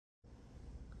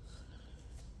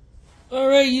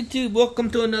Alright YouTube,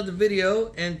 welcome to another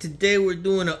video, and today we're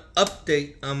doing an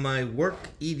update on my work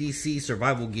EDC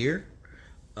survival gear.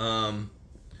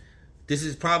 This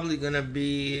is probably going to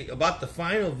be about the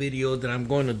final video that I'm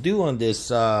going to do on this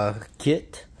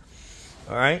kit.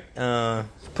 Alright,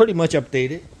 it's pretty much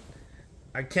updated.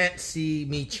 I can't see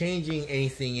me changing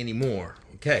anything anymore.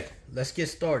 Okay, let's get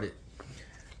started.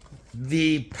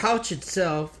 The pouch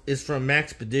itself is from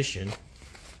Maxpedition.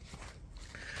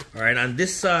 Alright, on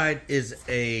this side is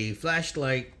a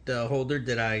flashlight holder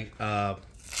that I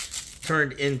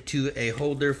turned into a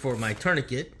holder for my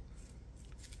tourniquet.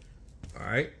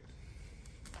 Alright.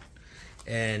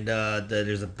 And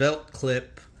there's a belt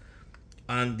clip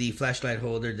on the flashlight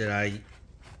holder that I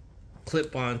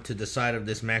clip onto the side of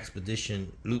this Maxpedition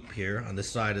loop here on the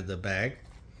side of the bag.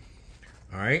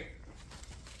 Alright.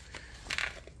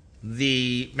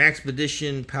 The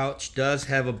Maxpedition pouch does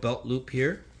have a belt loop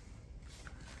here.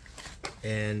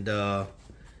 And I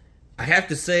have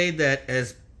to say that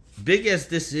as big as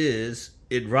this is,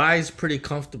 it rides pretty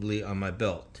comfortably on my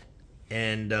belt.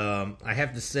 And I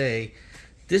have to say,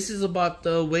 this is about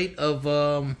the weight of,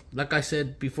 like I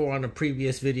said before on a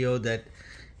previous video, that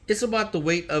it's about the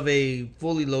weight of a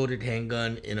fully loaded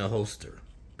handgun in a holster,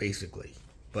 basically.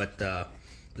 But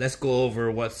let's go over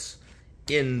what's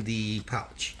in the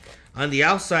pouch. On the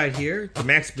outside here, the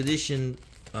Maxpedition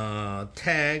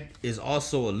tag is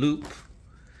also a loop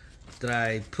that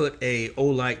I put a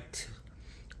Olight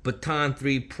Baton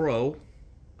 3 Pro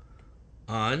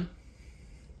on.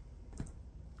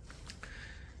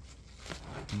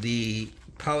 The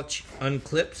pouch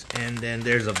unclips, and then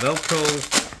there's a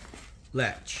Velcro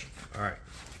latch. Alright.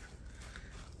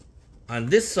 On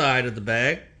this side of the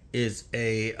bag is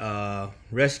a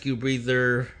rescue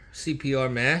breather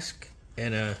CPR mask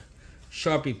and a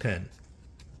Sharpie pen.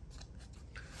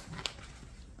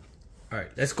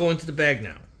 Alright, let's go into the bag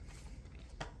now.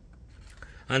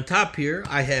 On top here,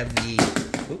 I have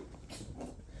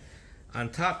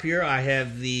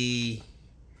the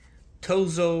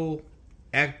Tozo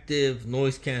active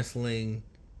noise canceling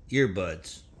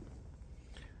earbuds.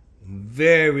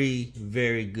 Very,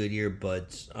 very good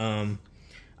earbuds.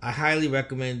 I highly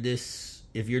recommend this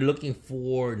if you're looking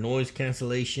for noise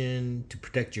cancellation to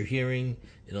protect your hearing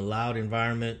in a loud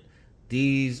environment.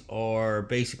 These are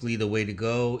basically the way to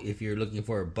go if you're looking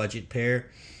for a budget pair.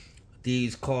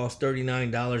 These cost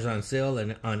 $39 on sale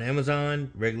and on Amazon.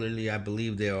 Regularly, I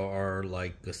believe they are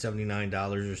like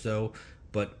 $79 or so,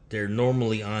 but they're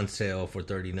normally on sale for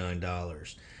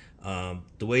 $39.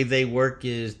 The way they work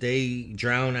is they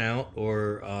drown out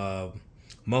or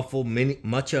muffle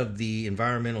much of the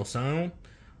environmental sound.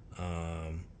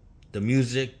 The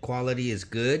music quality is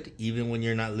good. Even when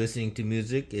you're not listening to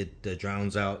music, it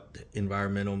drowns out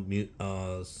environmental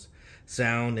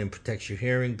sound and protects your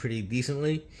hearing pretty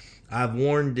decently. I've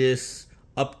worn this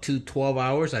up to 12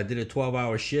 hours. I did a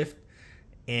 12-hour shift,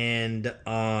 and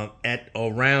at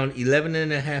around 11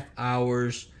 and a half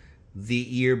hours,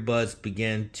 the earbuds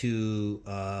began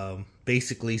to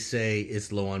basically say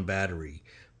it's low on battery.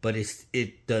 But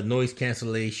the noise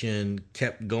cancellation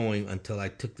kept going until I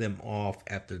took them off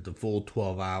after the full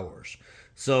 12 hours.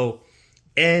 So,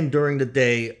 and during the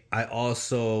day, I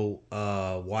also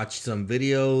watched some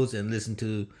videos and listened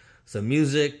to some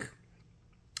music.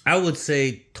 I would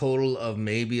say total of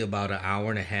maybe about an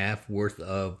hour and a half worth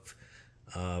of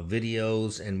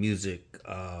videos and music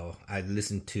I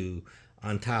listened to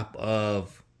on top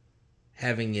of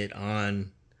having it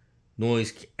on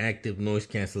active noise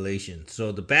cancellation.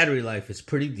 So the battery life is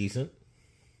pretty decent.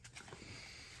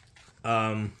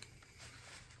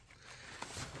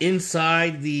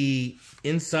 Inside the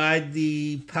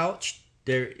pouch,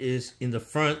 there is in the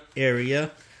front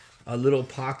area a little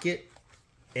pocket,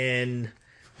 and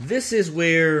this is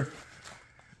where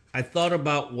I thought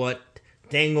about what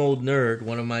Dang Old Nerd,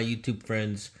 one of my YouTube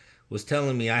friends, was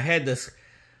telling me. I had the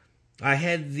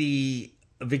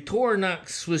Victorinox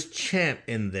Swiss Champ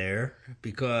in there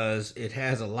because it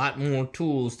has a lot more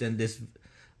tools than this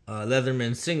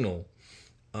Leatherman Signal.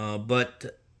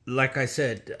 But like I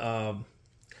said, at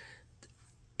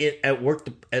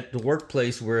the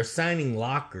workplace, we're assigning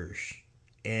lockers,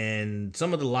 and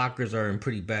some of the lockers are in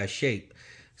pretty bad shape.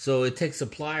 So it takes a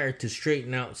plier to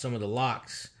straighten out some of the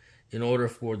locks in order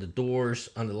for the doors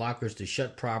on the lockers to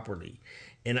shut properly.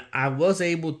 And I was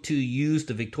able to use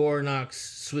the Victorinox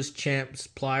Swiss Champs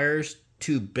pliers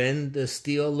to bend the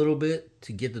steel a little bit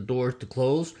to get the doors to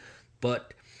close.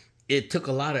 But it took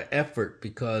a lot of effort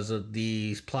because of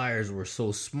these pliers were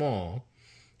so small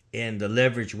and the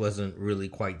leverage wasn't really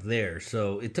quite there.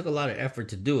 So it took a lot of effort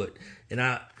to do it.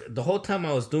 And the whole time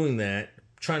I was doing that,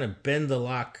 trying to bend the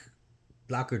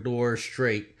locker door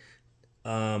straight,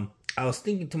 I was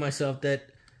thinking to myself that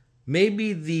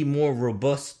maybe the more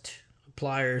robust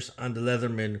pliers on the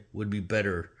Leatherman would be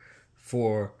better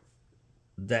for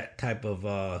that type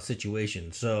of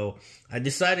situation. So I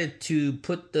decided to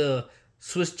put the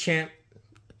Swiss Champ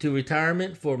to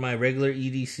retirement for my regular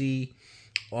EDC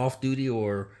off-duty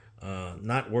or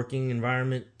not working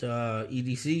environment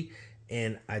EDC,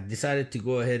 and I decided to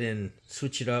go ahead and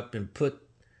switch it up and put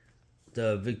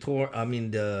the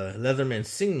the Leatherman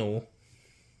Signal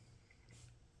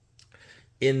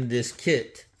in this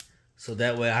kit, so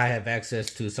that way I have access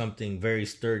to something very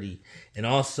sturdy. And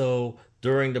also,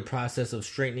 during the process of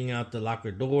straightening out the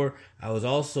locker door, I was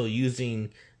also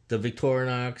using the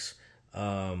Victorinox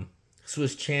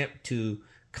Swiss Champ to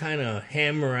kind of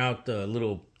hammer out the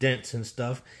little dents and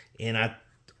stuff. And I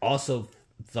also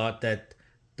thought that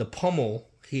the pommel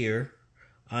here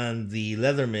on the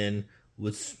Leatherman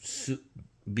would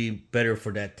be better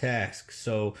for that task.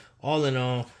 So all in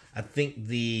all, I think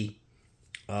the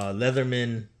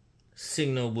Leatherman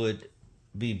Signal would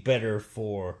be better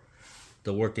for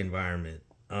the work environment.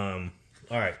 All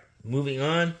right, moving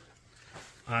on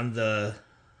the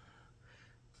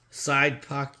side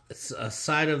pocket,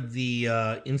 side of the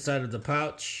inside of the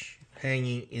pouch,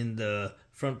 hanging in the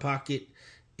front pocket,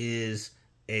 is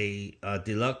a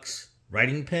deluxe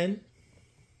writing pen.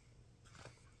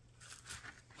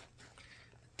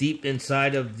 Deep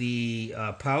inside of the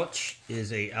pouch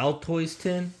is a Altoids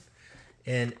tin,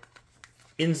 and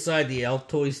inside the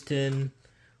Altoids tin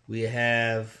we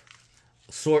have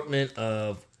assortment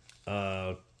of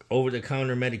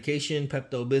over-the-counter medication: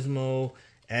 Pepto-Bismol,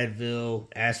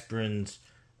 Advil, aspirins,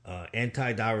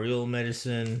 anti-diarrheal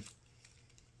medicine.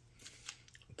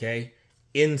 Okay,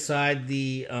 inside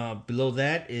the below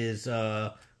that is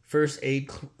first aid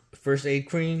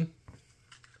cream,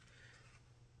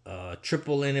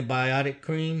 triple antibiotic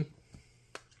cream,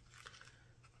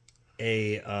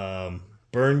 a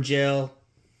burn gel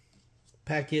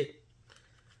packet,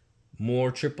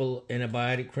 more triple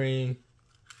antibiotic cream,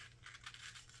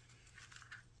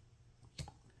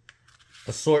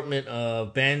 assortment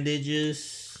of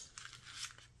bandages,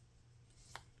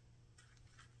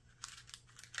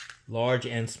 large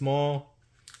and small,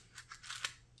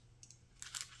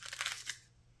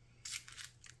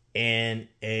 and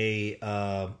a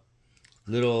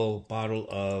little bottle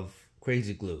of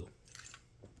crazy glue.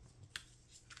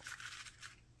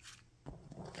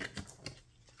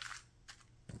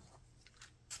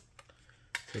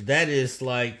 So that is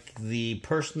like the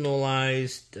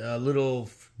personalized little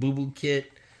boo-boo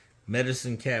kit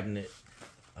medicine cabinet.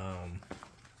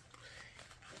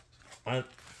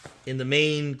 In the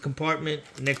main compartment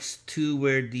next to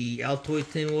where the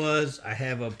Altoid tin was, I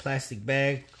have a plastic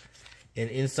bag, and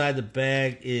inside the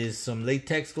bag is some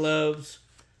latex gloves,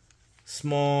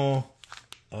 small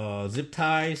zip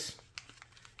ties,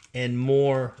 and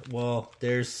more. Well,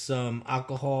 there's some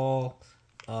alcohol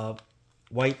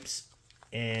wipes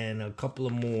and a couple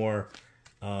of more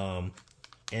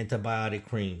antibiotic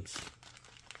creams.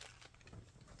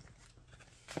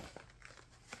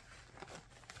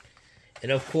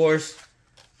 And of course,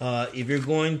 if you're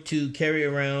going to carry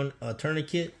around a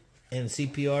tourniquet and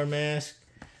CPR mask,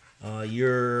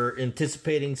 you're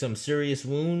anticipating some serious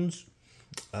wounds.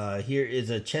 Here is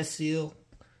a chest seal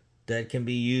that can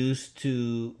be used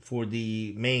for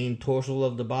the main torso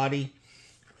of the body,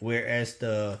 whereas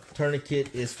the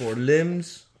tourniquet is for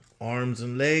limbs, arms,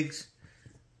 and legs.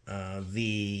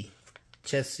 The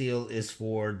chest seal is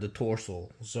for the torso.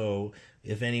 So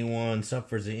if anyone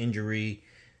suffers an injury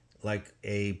like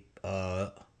a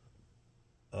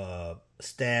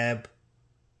stab,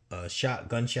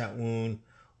 gunshot wound,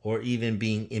 or even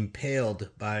being impaled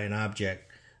by an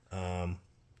object,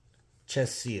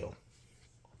 chest seal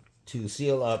to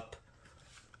seal up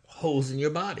holes in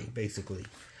your body, basically.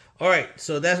 All right,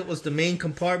 so that was the main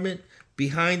compartment.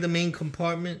 Behind the main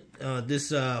compartment, behind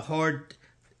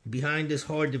this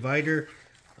hard divider,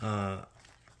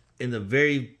 in the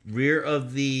very rear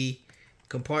of the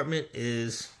compartment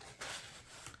is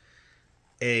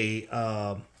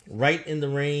a Write in the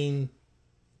Rain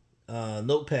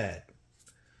notepad.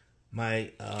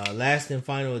 My last and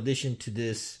final addition to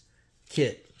this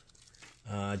kit.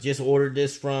 Just ordered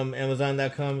this from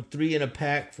Amazon.com. 3 in a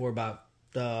pack for about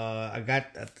I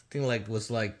think it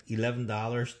was like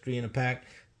 $11. 3 in a pack.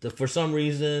 For some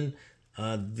reason,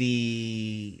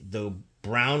 the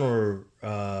brown or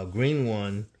green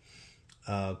one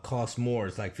costs more.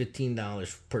 It's like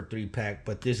 $15 per 3 pack,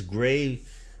 but this gray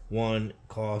one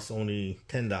costs only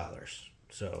 $10.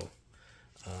 So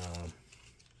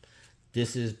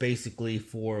this is basically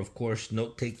for, of course,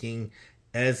 note taking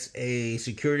as a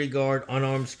security guard,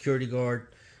 unarmed security guard.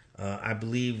 I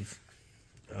believe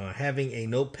having a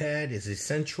notepad is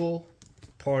essential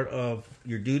part of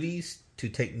your duties to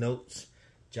take notes,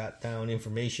 jot down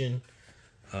information.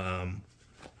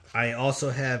 I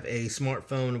also have a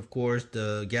smartphone, of course,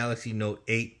 the Galaxy Note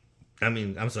 8.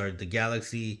 The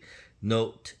Galaxy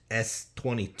Note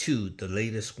S22, the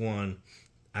latest one.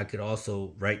 I could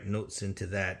also write notes into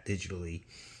that digitally.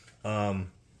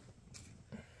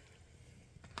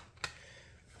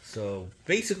 So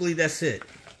basically that's it.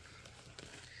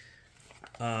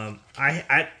 When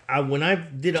I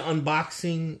did an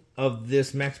unboxing of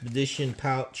this Maxpedition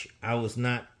pouch, I was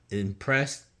not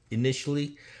impressed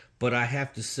initially, but I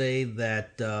have to say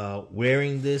that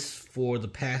wearing this for the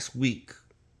past week,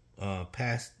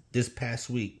 this past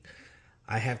week,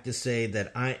 I have to say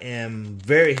that I am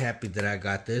very happy that I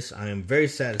got this. I am very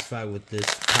satisfied with this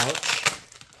pouch.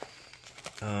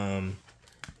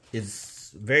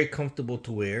 It's very comfortable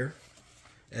to wear,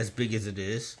 as big as it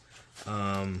is.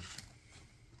 I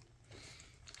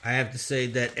have to say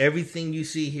that everything you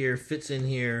see here fits in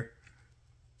here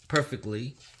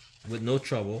perfectly with no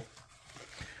trouble.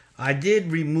 I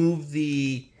did remove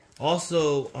an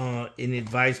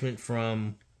advisement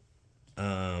from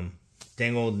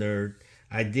Dang Old Nerd.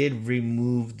 I did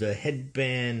remove the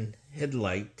headband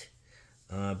headlight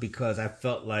because I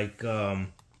felt like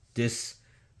this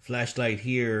flashlight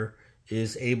here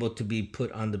is able to be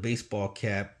put on the baseball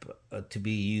cap to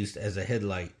be used as a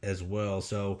headlight as well.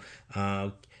 So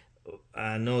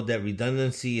I know that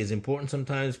redundancy is important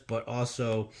sometimes, but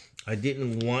also I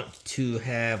didn't want to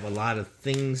have a lot of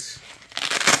things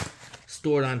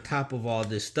stored on top of all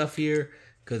this stuff here,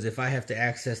 because if I have to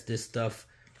access this stuff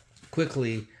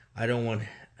quickly, I don't want to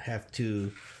have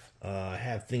to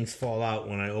have things fall out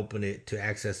when I open it to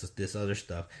access this other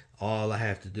stuff. All I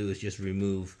have to do is just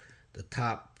remove the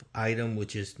top item,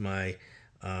 which is my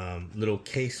little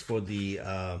case for the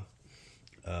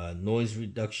noise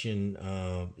reduction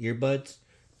earbuds,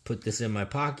 put this in my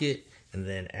pocket, and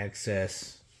then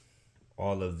access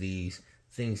all of these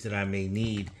things that I may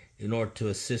need in order to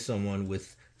assist someone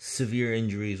with severe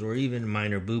injuries or even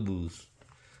minor boo-boos.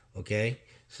 Okay,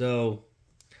 so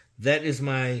that is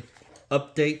my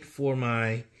update for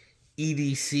my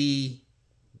EDC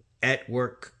at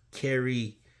work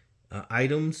carry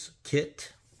items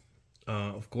kit.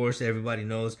 Of course, everybody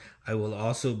knows I will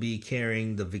also be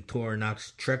carrying the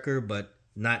Victorinox Trekker, but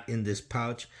not in this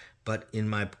pouch, but in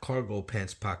my cargo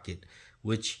pants pocket,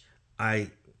 which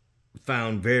I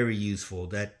found very useful.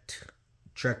 That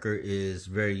Trekker is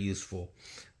very useful,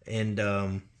 and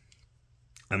I'm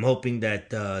hoping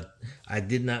that I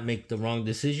did not make the wrong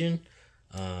decision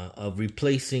of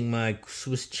replacing my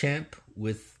Swiss Champ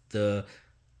with the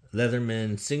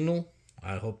Leatherman Signal.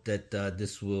 I hope that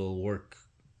this will work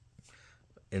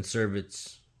and serve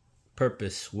its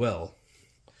purpose well.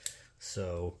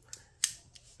 So,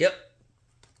 yep.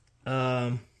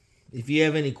 If you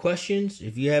have any questions,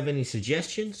 if you have any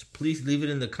suggestions, please leave it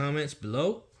in the comments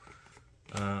below.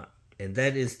 And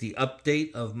that is the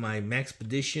update of my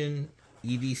Maxpedition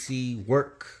EDC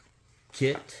work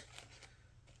kit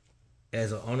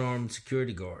as an unarmed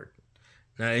security guard.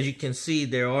 Now, as you can see,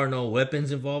 there are no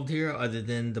weapons involved here other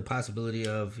than the possibility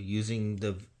of using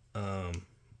the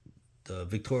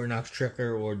Victorinox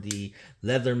Trekker or the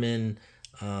Leatherman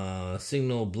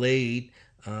Signal blade.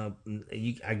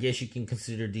 I guess you can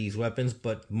consider these weapons,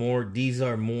 but these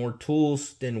are more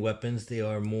tools than weapons. They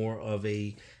are more of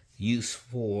a use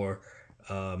for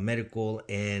medical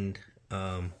and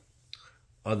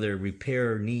other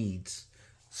repair needs.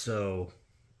 So,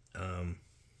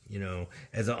 you know,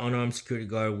 as an unarmed security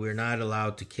guard, we're not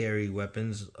allowed to carry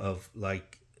weapons of,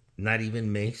 like, not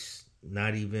even mace,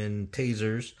 not even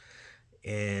tasers,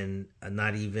 and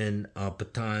not even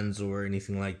batons or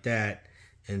anything like that,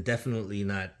 and definitely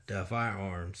not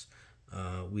firearms.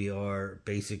 We are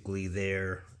basically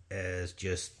there as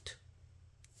just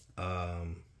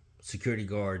security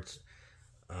guards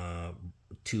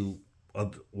to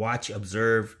watch,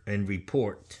 observe, and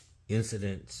report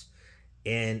incidents,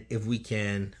 and if we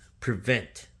can,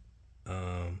 prevent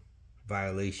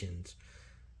violations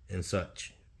and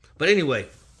such. But anyway,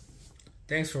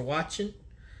 thanks for watching.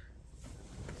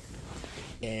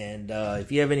 And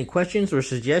if you have any questions or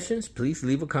suggestions, please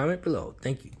leave a comment below.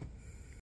 Thank you.